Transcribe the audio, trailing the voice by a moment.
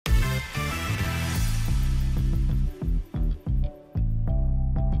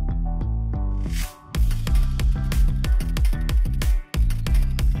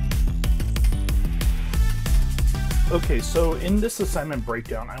Okay, so in this assignment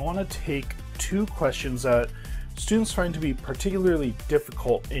breakdown, I want to take two questions that students find to be particularly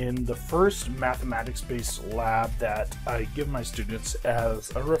difficult in the first mathematics-based lab that I give my students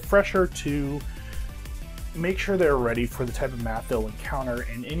as a refresher to make sure they're ready for the type of math they'll encounter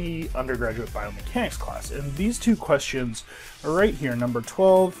in any undergraduate biomechanics class. And these two questions are right here, number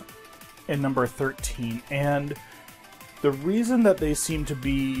 12 and number 13. And the reason that they seem to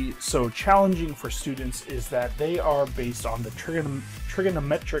be so challenging for students is that they are based on the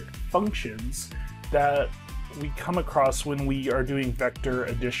trigonometric functions that we come across when we are doing vector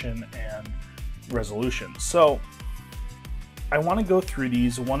addition and resolution. So I want to go through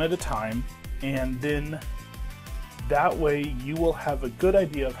these one at a time, and then that way you will have a good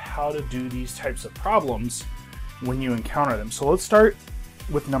idea of how to do these types of problems when you encounter them. So let's start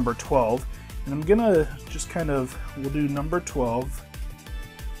with number 12. And I'm gonna just we'll do number 12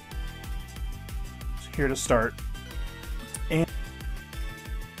 here to start. And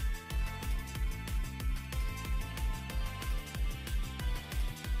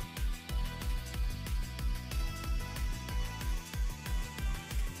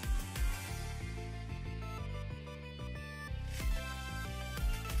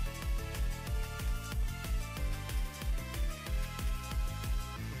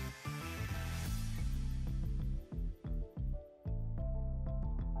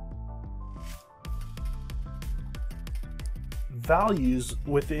values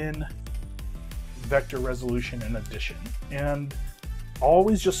within vector resolution and addition, and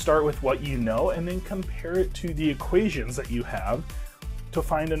always just start with what you know and then compare it to the equations that you have to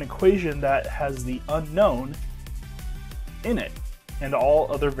find an equation that has the unknown in it and all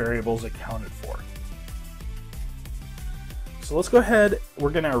other variables accounted for. So let's go ahead, we're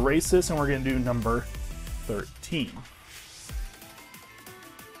going to erase this and we're going to do number 13.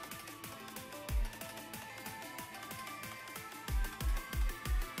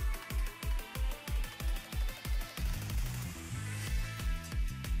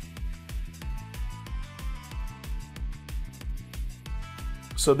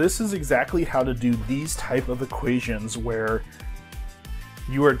 So this is exactly how to do these type of equations where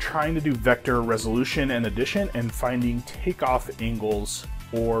you are trying to do vector resolution and addition and finding takeoff angles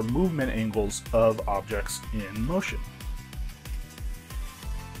or movement angles of objects in motion.